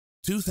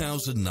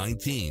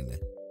2019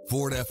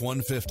 Ford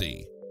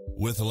F-150.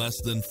 With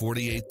less than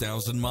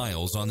 48,000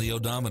 miles on the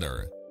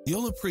odometer,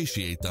 you'll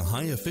appreciate the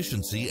high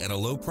efficiency at a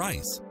low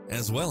price,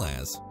 as well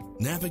as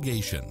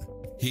navigation,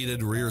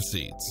 heated rear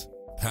seats,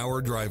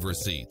 power driver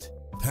seat,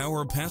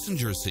 power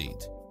passenger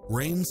seat,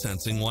 rain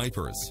sensing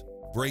wipers,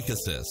 brake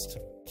assist,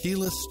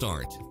 keyless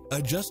start,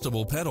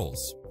 adjustable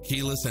pedals,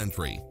 keyless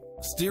entry,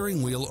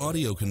 steering wheel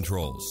audio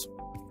controls,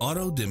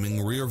 auto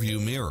dimming rear view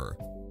mirror,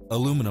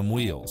 aluminum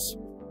wheels,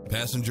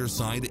 passenger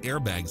side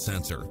airbag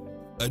sensor,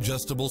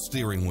 adjustable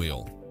steering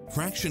wheel,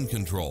 traction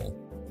control,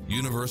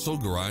 universal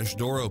garage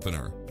door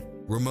opener,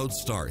 remote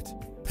start,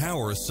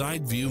 power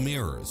side view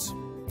mirrors,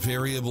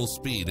 variable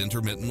speed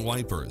intermittent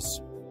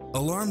wipers,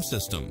 alarm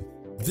system.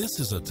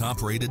 This is a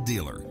top-rated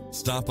dealer.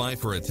 Stop by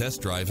for a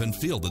test drive and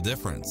feel the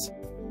difference.